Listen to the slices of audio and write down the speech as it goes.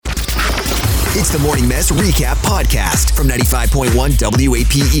It's the Morning Mess Recap Podcast from 95.1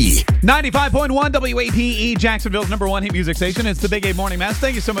 WAPE. 95.1 WAPE, Jacksonville's number one hit music station. It's the Big A Morning Mess.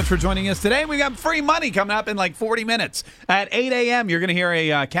 Thank you so much for joining us today. We got free money coming up in like 40 minutes. At 8 a.m., you're going to hear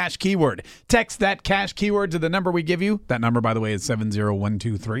a cash keyword. Text that cash keyword to the number we give you. That number, by the way, is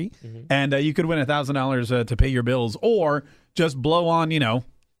 70123. And you could win $1,000 to pay your bills or just blow on,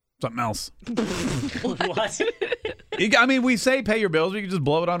 something else. What? I mean, we say pay your bills, but you can just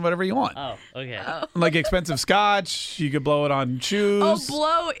blow it on whatever you want. Oh, okay. Like expensive scotch, you could blow it on shoes. Oh,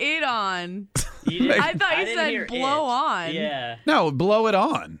 blow it on. I thought you said blow on. Yeah. No, blow it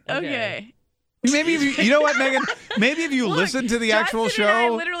on. Okay. Maybe if you know what, Megan? Maybe if you listen to the actual Justin show.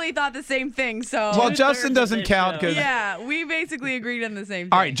 and I literally thought the same thing. So Well, Justin doesn't count because. yeah, we basically agreed on the same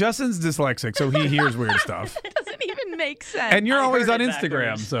thing. All right, Justin's dyslexic, so he hears weird stuff. It doesn't even make sense. And you're always on heard it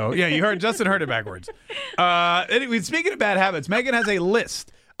Instagram, backwards. so yeah, Justin heard it backwards. Anyway, speaking of bad habits, Megan has a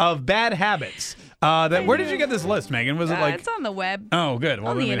list of bad habits. Where did you get this list, Megan? Was it like? It's on the web. Oh, good.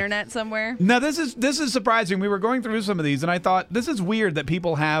 Well, On the then internet somewhere. Now this is surprising. We were going through some of these, and I thought this is weird that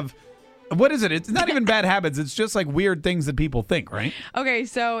people have. What is it? It's not even bad habits. It's just like weird things that people think, right? Okay,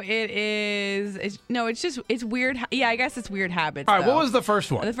 so it's weird. Yeah, I guess it's weird habits. All right, though. what was the first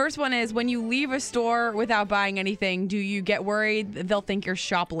one? The first one is when you leave a store without buying anything, do you get worried they'll think you're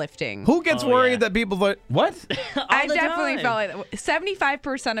shoplifting? Who gets worried that people what? I definitely felt like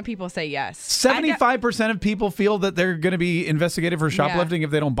 75% of people say yes. 75% of people feel that they're going to be investigated for shoplifting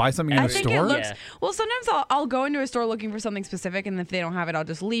if they don't buy something in I a think store? it looks well. Sometimes I'll go into a store looking for something specific, and if they don't have it, I'll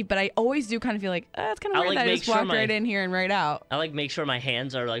just leave. But I always do kind of feel like it's kind of weird that I just walked right in here and right out. I make sure my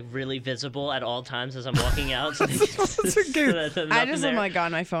hands are really visible at all times as I'm walking out. So I just am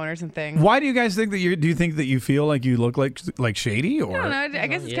on my phone or something. Why do you guys think that do you think that you feel like you look like shady or? I don't know. I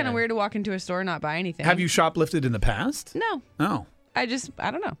guess it's kind of weird to walk into a store and not buy anything. Have you shoplifted in the past? No. Oh. I don't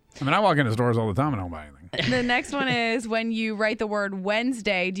know. I mean, I walk into stores all the time and I don't buy anything. The next one is when you write the word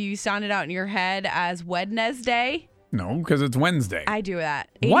Wednesday, do you sound it out in your head as Wednesday? No, because it's Wednesday. I do that.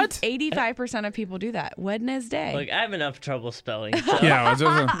 What? 85% of people do that. Wednesday. Look, I have enough trouble spelling. So Yeah, it's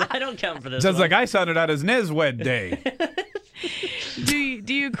just I don't count for this. sounds one. like I sounded out as Neswed Day.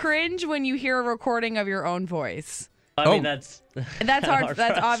 Do you cringe when you hear a recording of your own voice? I mean, that's hard. for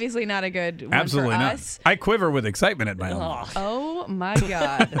That's us. obviously not a good one Absolutely for not. us. I quiver with excitement at my own. Oh, Oh my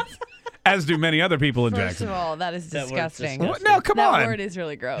God. As do many other people in First Jackson. of all, that is That word's disgusting. disgusting. No, come on. That word is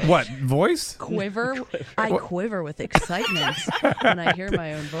really gross. What, voice? Quiver? I quiver with excitement when I hear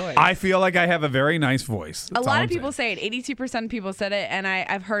my own voice. I feel like I have a very nice voice. A lot of people say it. 82% of people said it, and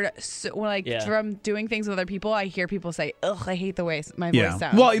I've heard from doing things with other people, I hear people say, "Ugh, I hate the way my voice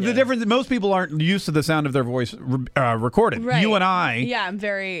sounds." Well, the difference is most people aren't used to the sound of their voice recorded. Right. You and I. Yeah, I'm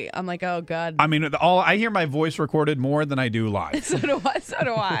like, oh God. I mean, I hear my voice recorded more than I do live. So do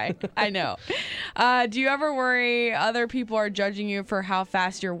I. I know. Do you ever worry other people are judging you for how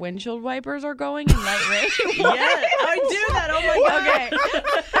fast your windshield wipers are going in light rain? yeah, I do that. Oh my God. Okay.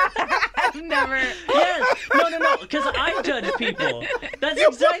 I've never. Yes. No. Because I judge people. That's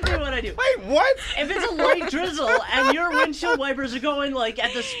exactly what I do. Wait, what? If it's a light drizzle and your windshield wipers are going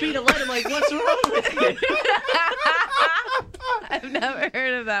at the speed of light, I'm like, what's wrong with you? I've never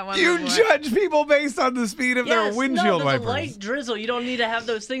heard of that one. You before. judge people based on the speed of their windshield there's wipers. a light drizzle. You don't need to have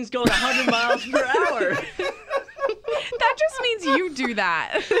those things going 100 miles per hour. That just means you do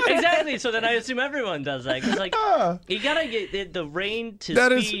that. Exactly. So then I assume everyone does that. Because, you got to get the rain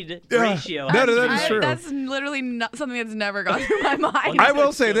to speed ratio. That is true. That's literally not something that's never gone through my mind. I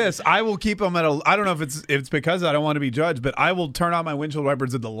will say this. I will keep them at a... I don't know if it's because I don't want to be judged, but I will turn on my windshield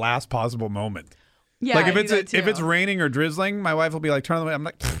wipers at the last possible moment. Yeah, like I do that if too. it's raining or drizzling, my wife will be like, turn on the... I'm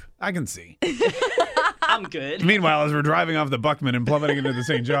like, I can see. I'm good. Meanwhile, as we're driving off the Buckman and plummeting into the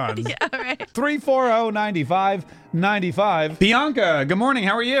St. John's. Yeah, right. 340-9595. Bianca, good morning.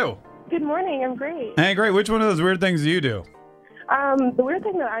 How are you? Good morning. I'm great. Hey, great. Which one of those weird things do you do? The weird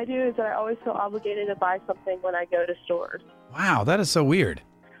thing that I do is that I always feel obligated to buy something when I go to stores. Wow, that is so weird.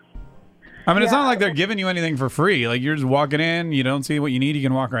 I mean, it's not like they're giving you anything for free. Like, you're just walking in, you don't see what you need, you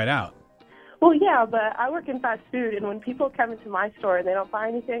can walk right out. Well, yeah, but I work in fast food, and when people come into my store and they don't buy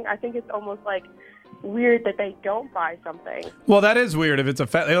anything, I think it's almost like weird that they don't buy something. Well, that is weird. If it's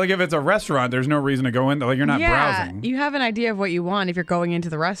if it's a restaurant, there's no reason to go in. Like, you're not browsing. You have an idea of what you want if you're going into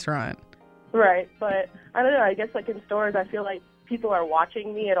the restaurant. Right, but I don't know. I guess like in stores, I feel like people are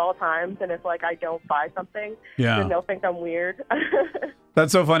watching me at all times, and if like I don't buy something, then they'll think I'm weird.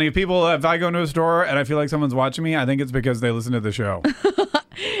 That's so funny. If I go into a store and I feel like someone's watching me, I think it's because they listen to the show.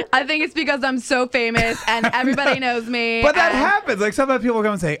 I think it's because I'm so famous and everybody knows me. But that happens. Like sometimes people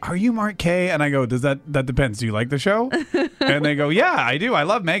come and say, "Are you Mark K?" And I go, "Does that depends? Do you like the show?" And they go, "Yeah, I do. I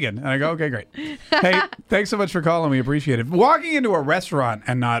love Meghan." And I go, "Okay, great." Hey, thanks so much for calling. We appreciate it. Walking into a restaurant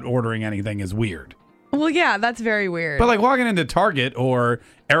and not ordering anything is weird. Well, yeah, that's very weird. But like walking into Target or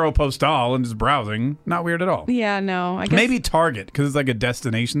Aeropostale and just browsing, not weird at all. Yeah, no. I guess Maybe Target because it's like a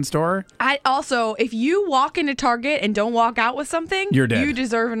destination store. I also, if you walk into Target and don't walk out with something, you're dead. You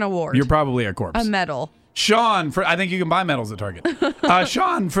deserve an award. You're probably a corpse. A medal. Sean, I think you can buy medals at Target.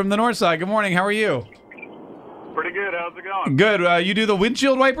 Sean from the North Side. Good morning. How are you? Pretty good. How's it going? Good. You do the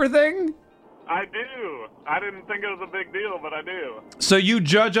windshield wiper thing? I do. I didn't think it was a big deal, but I do. So you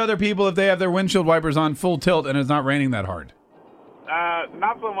judge other people if they have their windshield wipers on full tilt and it's not raining that hard?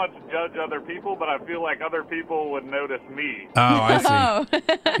 Not so much judge other people, but I feel like other people would notice me. Oh, I see.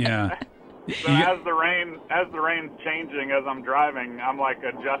 Yeah. So as the rain's changing as I'm driving, I'm like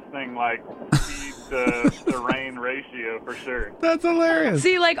adjusting like speed to rain ratio for sure. That's hilarious.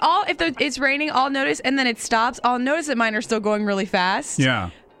 See, like if it's raining, I'll notice, and then it stops. I'll notice that mine are still going really fast.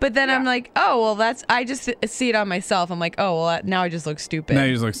 Yeah. But then I'm like, oh, well, I just see it on myself. I'm like, oh, well, now I just look stupid. Now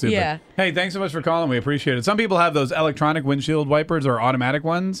you just look stupid. Yeah. Hey, thanks so much for calling. We appreciate it. Some people have those electronic windshield wipers or automatic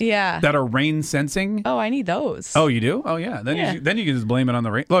ones that are rain sensing. Oh, I need those. Oh, you do? Oh, yeah. Then you can just blame it on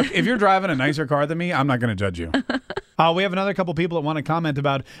the rain. Look, if you're driving a nicer car than me, I'm not going to judge you. We have another couple people that want to comment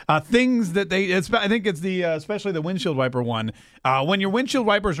about things that I think it's especially the windshield wiper one. When your windshield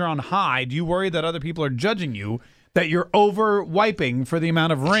wipers are on high, do you worry that other people are judging you that you're over wiping for the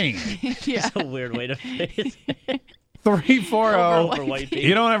amount of rain? Yeah. It's a weird way to phrase it. 340.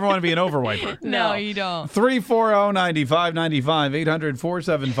 You don't ever want to be an over-wiper. No, you don't. 340-9595,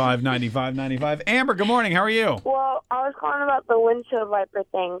 800-475-9595. Amber, good morning. How are you? Well, I was calling about the windshield wiper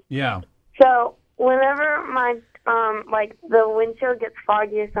thing. Yeah. So whenever my the windshield gets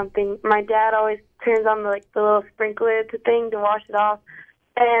foggy or something, my dad always turns on the little sprinkler thing to wash it off,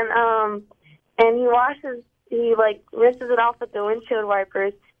 and he rinses it off with the windshield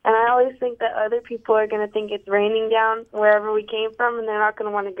wipers. And I always think that other people are going to think it's raining down wherever we came from, and they're not going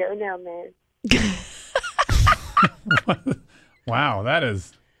to want to go down there. Wow, that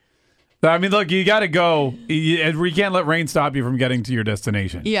is... I mean, look, you got to go. We can't let rain stop you from getting to your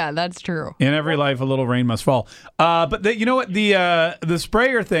destination. Yeah, that's true. In every life, a little rain must fall. But you know what? The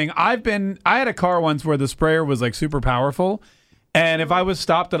sprayer thing, I had a car once where the sprayer was super powerful. And if I was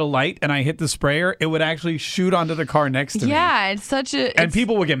stopped at a light and I hit the sprayer, it would actually shoot onto the car next to me. Yeah, it's such a... And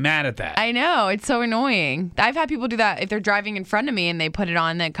people would get mad at that. I know. It's so annoying. I've had people do that if they're driving in front of me and they put it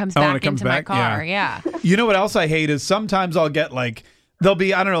on, then it comes back into my car. Yeah. You know what else I hate is sometimes I'll get there'll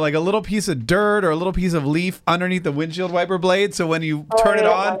be, I don't know, a little piece of dirt or a little piece of leaf underneath the windshield wiper blade. So when you turn it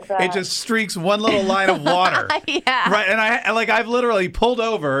on, it just streaks one little line of water. Yeah. Right. And I've literally pulled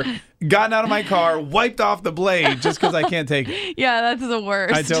over, gotten out of my car, wiped off the blade just because I can't take it. Yeah, that's the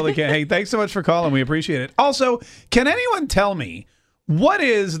worst. I totally can't. Hey, thanks so much for calling. We appreciate it. Also, can anyone tell me what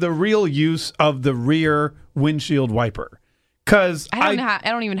is the real use of the rear windshield wiper? Because I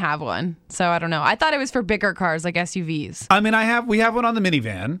don't even have one, so I don't know. I thought it was for bigger cars like SUVs. I mean, we have one on the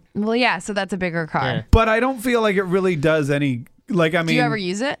minivan. Well, yeah, so that's a bigger car. Yeah. But I don't feel like it really does any. Do you ever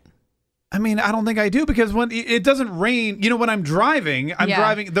use it? I mean, I don't think I do because when it doesn't rain, when I'm driving,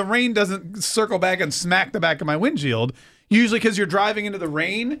 the rain doesn't circle back and smack the back of my windshield. Usually because you're driving into the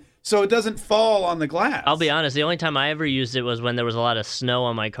rain, so it doesn't fall on the glass. I'll be honest, the only time I ever used it was when there was a lot of snow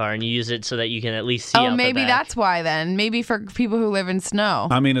on my car, and you use it so that you can at least see out the back. Oh, maybe that's why then. Maybe for people who live in snow.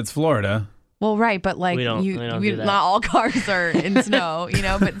 I mean, it's Florida. Well, right, but we don't do that. Not all cars are in snow,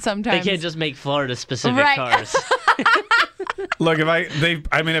 but sometimes... They can't just make Florida-specific cars. Look, if I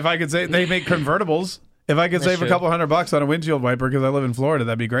could say they make convertibles. If I could save a couple $100 on a windshield wiper because I live in Florida,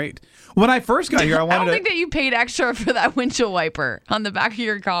 that'd be great. When I first got here, I don't think that you paid extra for that windshield wiper on the back of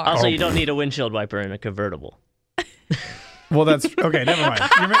your car. Also, you don't need a windshield wiper in a convertible. Well, that's okay. Never mind.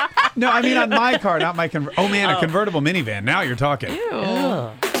 No, I mean on my car, not my convertible. Oh man, a convertible minivan. Now you're talking.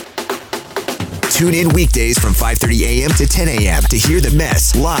 Ew. Tune in weekdays from 5:30 a.m. to 10 a.m. to hear the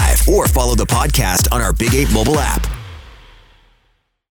mess live or follow the podcast on our Big 8 mobile app.